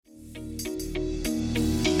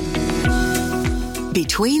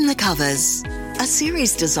Between the Covers, a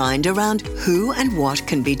series designed around who and what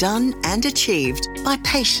can be done and achieved by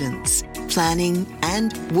patients, planning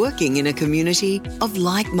and working in a community of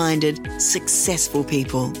like-minded, successful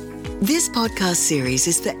people. This podcast series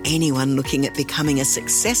is for anyone looking at becoming a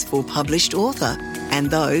successful published author and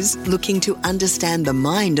those looking to understand the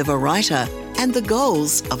mind of a writer and the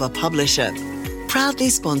goals of a publisher. Proudly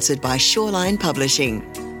sponsored by Shoreline Publishing.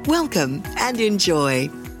 Welcome and enjoy.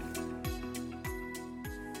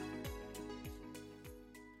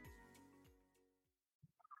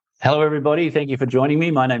 Hello, everybody. Thank you for joining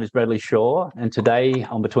me. My name is Bradley Shaw, and today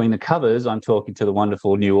on Between the Covers, I'm talking to the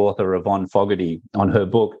wonderful new author Yvonne Fogarty on her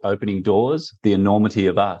book, Opening Doors, The Enormity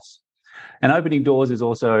of Us. And opening doors is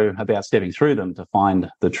also about stepping through them to find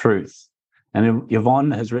the truth. And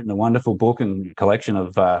Yvonne has written a wonderful book and collection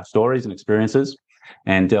of stories and experiences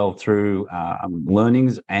and delved through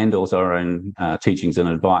learnings and also her own teachings and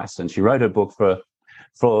advice. And she wrote her book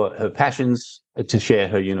for her passions to share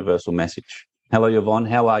her universal message. Hello, Yvonne.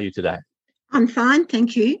 How are you today? I'm fine,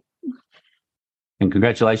 thank you. And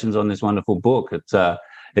congratulations on this wonderful book.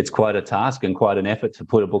 It's quite a task and quite an effort to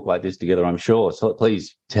put a book like this together, I'm sure. So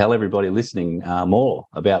please tell everybody listening more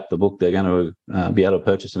about the book they're going to be able to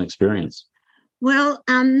purchase and experience. Well,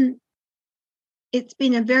 it's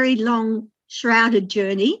been a very long, shrouded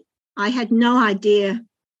journey. I had no idea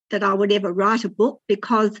that I would ever write a book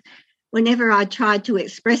because whenever I tried to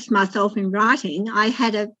express myself in writing, I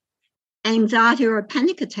had an anxiety or a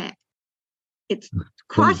panic attack. It's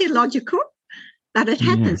quite illogical, but it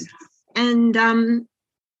happens. Yes.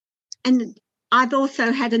 And I've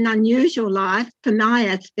also had an unusual life for my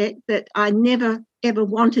aspect that I never, ever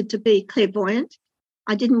wanted to be clairvoyant.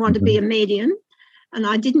 I didn't want to be a medium, and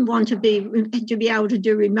I didn't want to be able to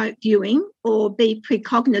do remote viewing or be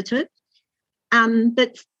precognitive.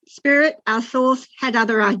 But Spirit, our source, had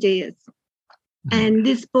other ideas. And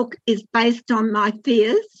this book is based on my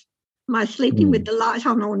fears, my sleeping with the light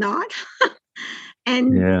on all night.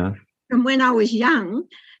 And from when I was young,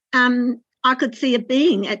 I could see a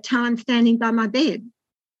being at times standing by my bed.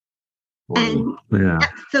 And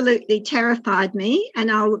absolutely terrified me.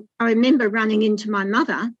 And I remember running into my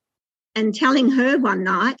mother and telling her one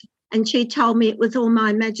night, and she told me it was all my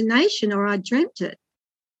imagination or I dreamt it.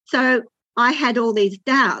 So I had all these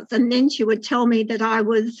doubts. And then she would tell me that I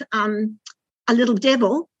was a little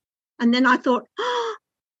devil. And then I thought,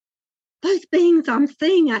 those beings I'm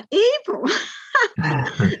seeing are evil.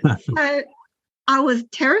 So I was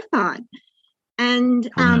terrified. And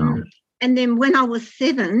and then when I was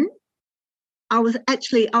 7, I was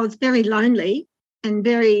very lonely and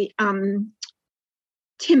very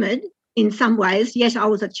timid in some ways, yet I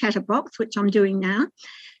was a chatterbox, which I'm doing now.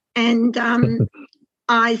 And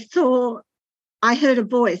I heard a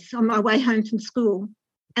voice on my way home from school,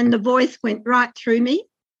 and the voice went right through me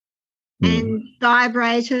and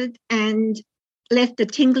vibrated and left a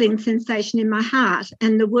tingling sensation in my heart.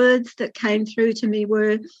 And the words that came through to me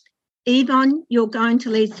were, Yvonne, you're going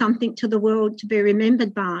to leave something to the world to be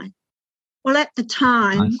remembered by. Well, at the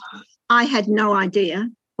time, I had no idea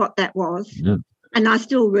what that was. Yeah. And I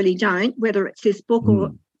still really don't, whether it's this book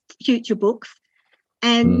or future books.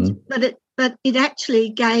 And but it actually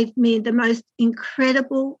gave me the most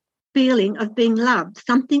incredible feeling of being loved,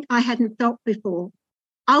 something I hadn't felt before.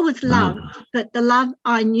 I was loved, but the love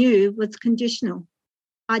I knew was conditional.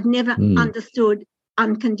 I'd never understood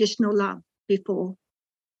unconditional love before.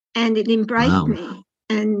 And it embraced me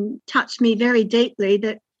and touched me very deeply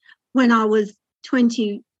that when I was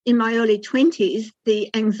 20, in my early 20s, the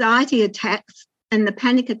anxiety attacks and the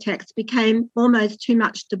panic attacks became almost too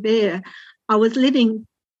much to bear. I was living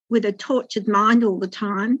with a tortured mind all the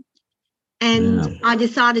time, and I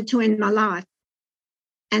decided to end my life.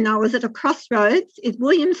 And I was at a crossroads at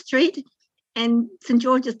William Street and St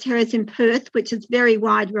George's Terrace in Perth, which is a very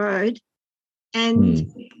wide road. And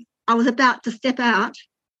I was about to step out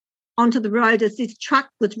onto the road as this truck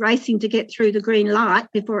was racing to get through the green light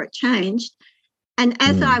before it changed. And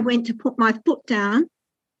as I went to put my foot down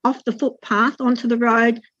off the footpath onto the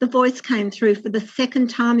road, the voice came through for the second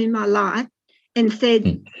time in my life and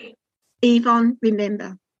said, Yvonne,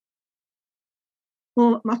 remember.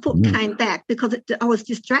 Well, my foot came back because I was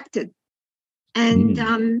distracted. And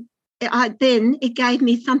then it gave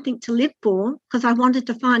me something to live for because I wanted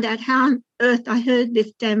to find out how on earth I heard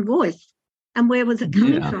this damn voice and where was it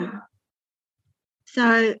coming from.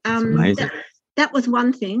 So that was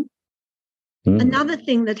one thing. Another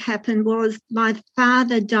thing that happened was my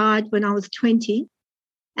father died when I was 20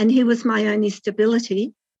 and he was my only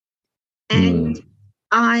stability. And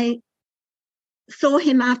I saw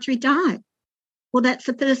him after he died. Well, that's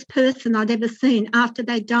the first person I'd ever seen after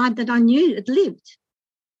they died that I knew had lived.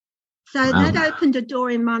 So that opened a door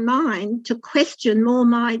in my mind to question more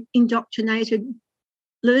my indoctrinated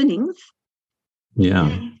learnings. Yeah.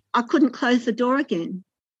 And I couldn't close the door again.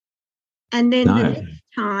 And then the next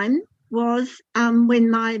time was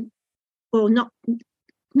when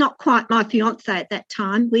not quite my fiancé at that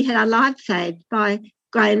time, we had our life saved by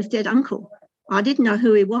Graham's dead uncle. I didn't know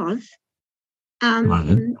who he was.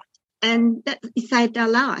 And that he saved our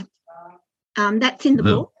life. That's in the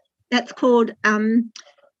book. That's called An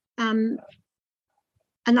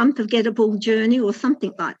Unforgettable Journey or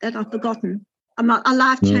something like that. I've forgotten. A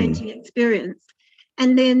life-changing experience.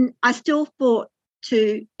 And then I still fought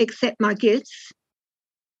to accept my gifts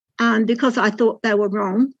because I thought they were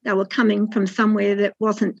wrong. They were coming from somewhere that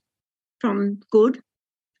wasn't from good.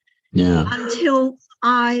 Yeah. Until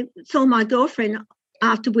I saw my girlfriend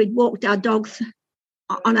after we'd walked our dogs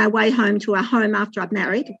on our way home to our home after I'd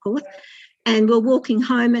married, of course. And we're walking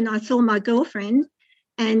home and I saw my girlfriend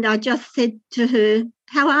and I just said to her,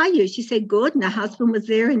 "How are you?" She said, "Good." And her husband was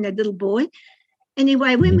there and their little boy.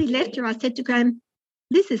 Anyway, when we left her, I said to Graham,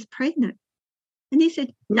 "Liz is pregnant." And he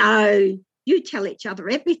said, "No, you tell each other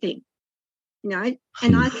everything, you know."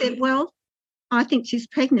 And I said, "Well, I think she's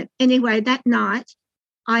pregnant." Anyway, that night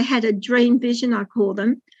I had a dream vision, I call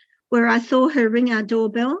them, where I saw her ring our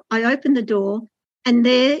doorbell. I opened the door and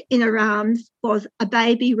there in her arms was a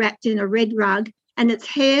baby wrapped in a red rug and its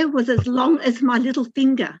hair was as long as my little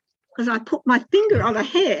finger because I put my finger on her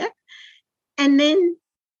hair. And then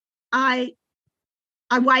I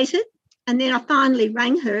waited and then I finally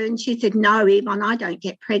rang her and she said, "No, Yvonne, I don't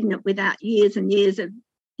get pregnant without years and years of,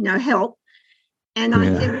 help." And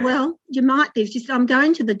I said, "Well, you might be." She said, "I'm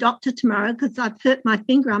going to the doctor tomorrow because I've hurt my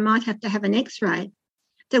finger. I might have to have an X-ray."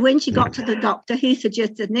 So when she got to the doctor, he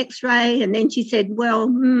suggested an X-ray and then she said, "Well,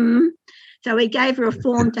 So he gave her a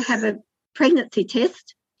form to have a pregnancy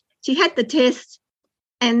test. She had the test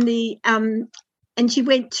and and she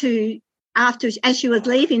went to, as she was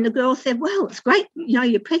leaving, the girl said, "Well, it's great,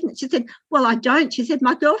 you're pregnant." She said, "Well, I don't." She said,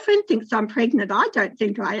 "My girlfriend thinks I'm pregnant. I don't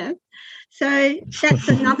think I am." So that's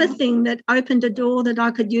another thing that opened a door that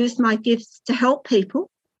I could use my gifts to help people.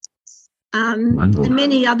 And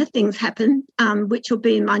many other things happened, which will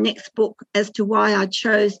be in my next book as to why I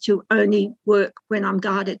chose to only work when I'm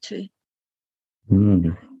guided to.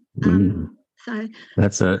 So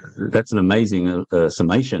that's an amazing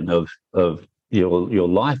summation of your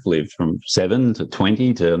life lived from 7 to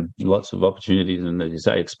 20 to lots of opportunities and, as you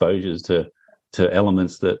say, exposures to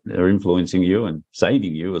elements that are influencing you and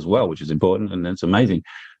saving you as well, which is important, and that's amazing.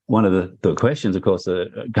 One of the questions, of course,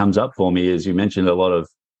 that comes up for me is you mentioned a lot of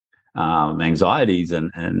anxieties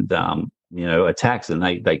and attacks, and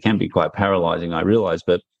they can be quite paralyzing, I realize,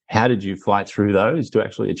 but how did you fight through those to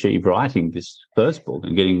actually achieve writing this first book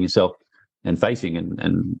and getting yourself and facing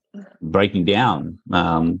and breaking down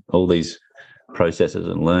all these processes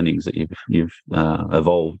and learnings that you've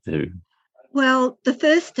evolved to? Well, the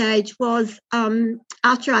first stage was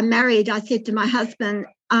after I married, I said to my husband,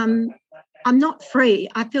 "I'm not free.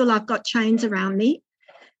 I feel I've got chains around me."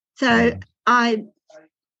 So I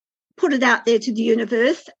put it out there to the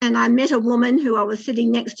universe, and I met a woman who I was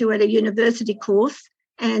sitting next to at a university course,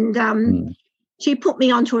 and she put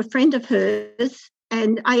me onto a friend of hers,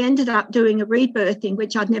 and I ended up doing a rebirthing,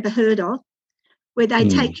 which I'd never heard of, where they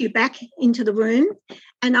take you back into the room,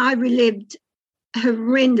 and I relived a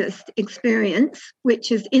horrendous experience,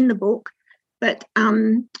 which is in the book, but I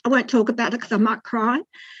won't talk about it because I might cry,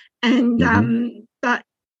 and but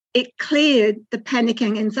it cleared the panic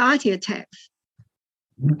and anxiety attacks.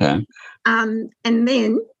 Okay. And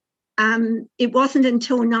then it wasn't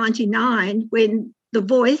until 1999 when the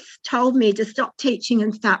voice told me to stop teaching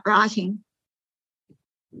and start writing.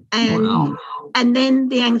 And and then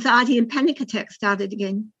the anxiety and panic attacks started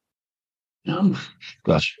again.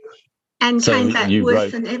 Gosh. And so came back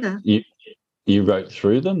worse than ever. You wrote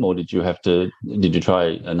through them, or did you try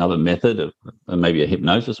another method of maybe a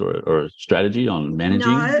hypnosis or a strategy on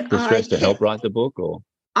managing the stress to help write the book? Or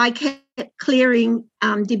I kept clearing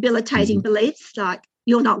debilitating beliefs like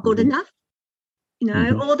you're not good enough,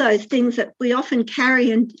 all those things that we often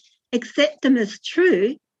carry and accept them as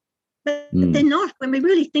true, but they're not. When we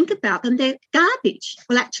really think about them, they're garbage.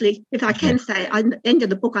 Well, actually, if I can say, at the end of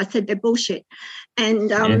the book, I said they're bullshit.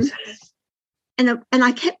 And and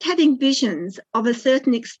I kept having visions of a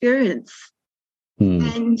certain experience.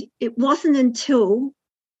 And it wasn't until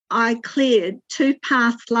I cleared 2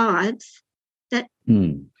 past lives that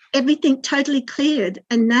everything totally cleared.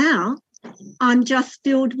 And now I'm just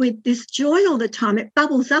filled with this joy all the time. It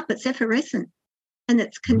bubbles up. It's effervescent. And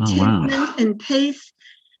it's contentment and peace.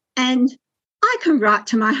 And I can write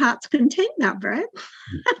to my heart's content now, Brad.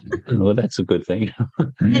 Well, that's a good thing.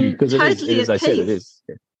 And Because totally as I said, it peace.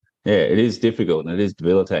 is. Yeah, it is difficult and it is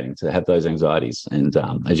debilitating to have those anxieties. And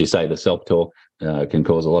as you say, the self-talk can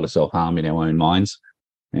cause a lot of self-harm in our own minds.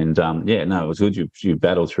 And no, it was good you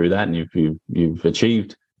battled through that, and you've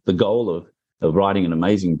achieved the goal of writing an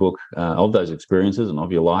amazing book of those experiences and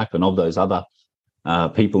of your life and of those other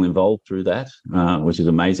people involved through that, which is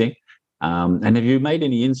amazing. And have you made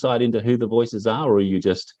any insight into who the voices are, or are you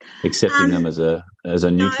just accepting them as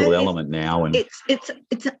a neutral element now? And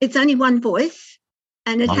it's only one voice,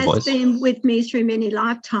 and it one has voice? been with me through many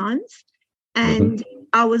lifetimes. And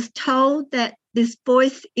I was told that this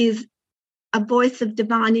voice is a voice of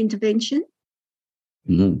divine intervention,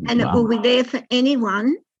 and it will be there for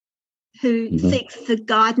anyone who seeks the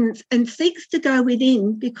guidance and seeks to go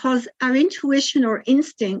within, because our intuition or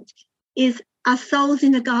instinct is our soul's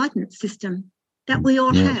inner guidance system that we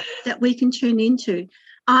all have, that we can tune into.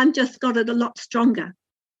 I'm just got it a lot stronger.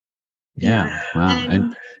 Yeah. Wow.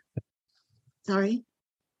 And sorry.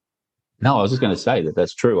 No, I was just going to say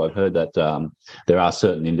that's true. I've heard that there are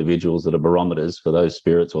certain individuals that are barometers for those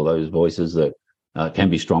spirits or those voices that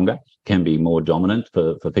can be stronger, can be more dominant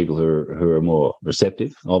for people who are more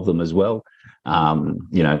receptive of them as well.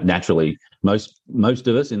 Naturally, most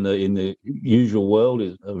of us in the usual world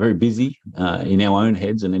are very busy in our own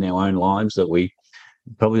heads and in our own lives, that we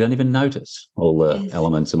probably don't even notice all the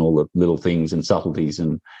elements and all the little things and subtleties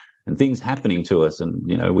and things happening to us. And,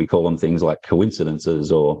 we call them things like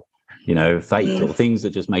coincidences or, fate, or things that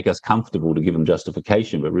just make us comfortable to give them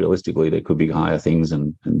justification. But realistically, there could be higher things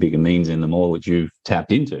and bigger means in them all, which you've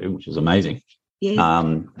tapped into, which is amazing. Yes.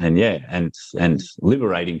 And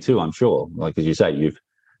liberating too, I'm sure. Like, as you say, you've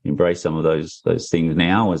embraced some of those things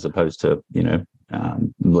now, as opposed to,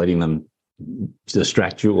 letting them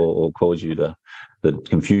distract you or cause you the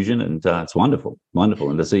confusion. And it's wonderful.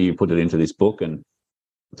 And to see you put it into this book and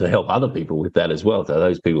to help other people with that as well. So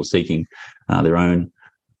those people seeking their own,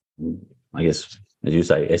 I guess, as you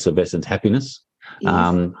say, effervescent happiness.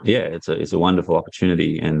 Yes. It's a wonderful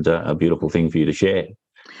opportunity and a beautiful thing for you to share.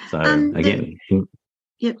 So again,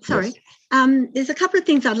 sorry. Yes. There's a couple of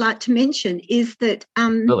things I'd like to mention. Is that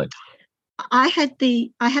Really? I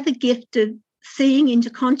have a gift of seeing into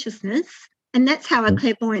consciousness, and that's how a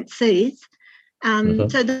clairvoyant sees. So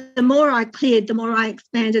the more I cleared, the more I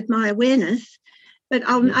expanded my awareness. But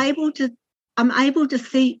I'm able to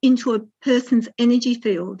see into a person's energy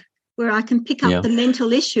field, where I can pick up the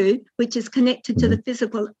mental issue, which is connected to the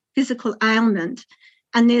physical ailment.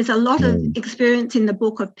 And there's a lot of experience in the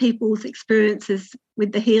book of people's experiences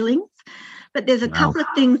with the healings. But there's a couple of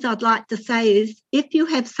things I'd like to say is, if you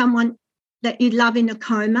have someone that you love in a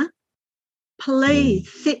coma,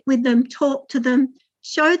 please sit with them, talk to them,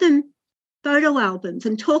 show them photo albums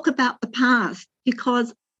and talk about the past,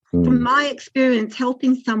 because from my experience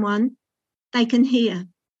helping someone, they can hear.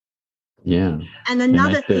 Yeah. And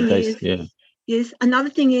another thing is,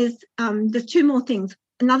 there's two more things.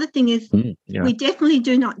 Another thing is, we definitely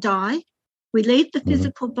do not die. We leave the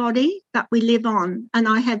physical body, but we live on. And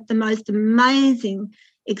I had the most amazing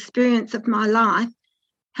experience of my life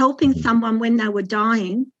helping someone when they were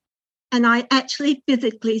dying. And I actually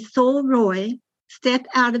physically saw Roy step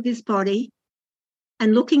out of his body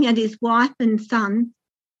and looking at his wife and son.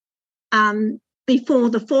 Before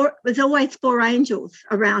there's always 4 angels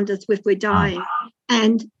around us if we're dying,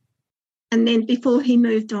 and then before he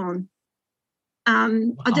moved on.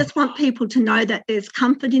 I just want people to know that there's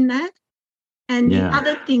comfort in that. And the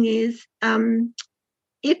other thing is,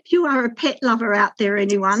 if you are a pet lover out there,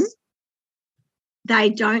 anyone, they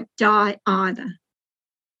don't die either.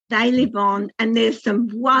 They live on, and there's some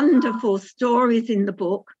wonderful stories in the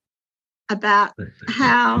book about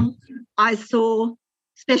how I saw,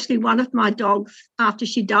 especially one of my dogs, after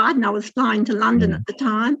she died, and I was flying to London at the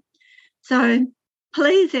time. So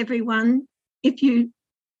please, everyone, if you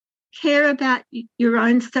care about your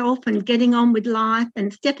own self and getting on with life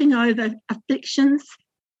and stepping over afflictions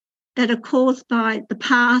that are caused by the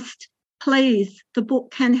past, please, the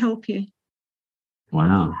book can help you.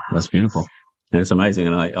 Wow, that's beautiful. And it's amazing.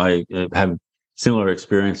 And I have similar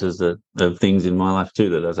experiences of things in my life too,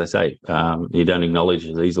 that, as I say, you don't acknowledge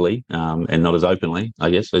as easily and not as openly,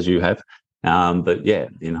 I guess, as you have. But yeah,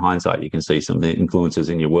 in hindsight, you can see some of the influences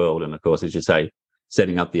in your world. And of course, as you say,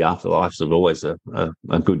 setting up the afterlives is always a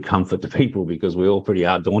good comfort to people, because we're all pretty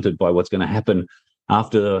daunted by what's going to happen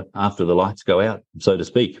after the lights go out, so to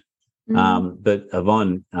speak. But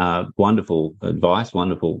Yvonne, wonderful advice,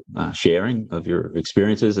 wonderful sharing of your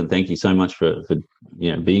experiences, and thank you so much for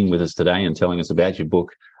being with us today and telling us about your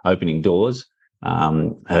book, Opening Doors.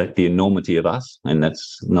 the enormity of us, and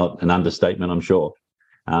that's not an understatement, I'm sure.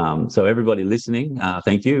 So everybody listening,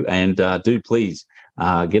 thank you, and do please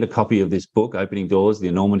get a copy of this book, Opening Doors, The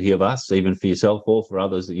Enormity of Us, even for yourself or for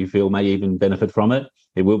others that you feel may even benefit from it.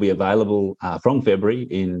 It will be available from February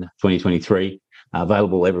in 2023,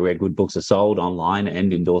 available everywhere good books are sold, online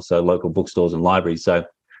and in also local bookstores and libraries. So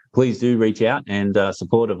please do reach out and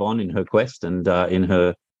support Yvonne in her quest and in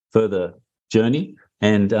her further journey,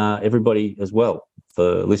 and everybody as well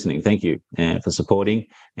for listening. Thank you and for supporting.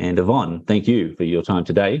 And Yvonne, thank you for your time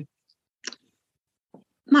today.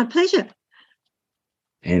 My pleasure.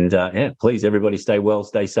 And please, everybody stay well,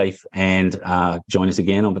 stay safe, and join us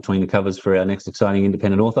again on Between the Covers for our next exciting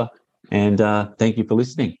independent author. And thank you for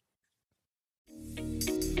listening.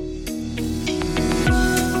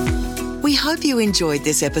 We hope you enjoyed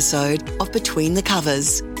this episode of Between the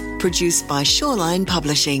Covers, produced by Shoreline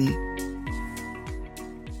Publishing.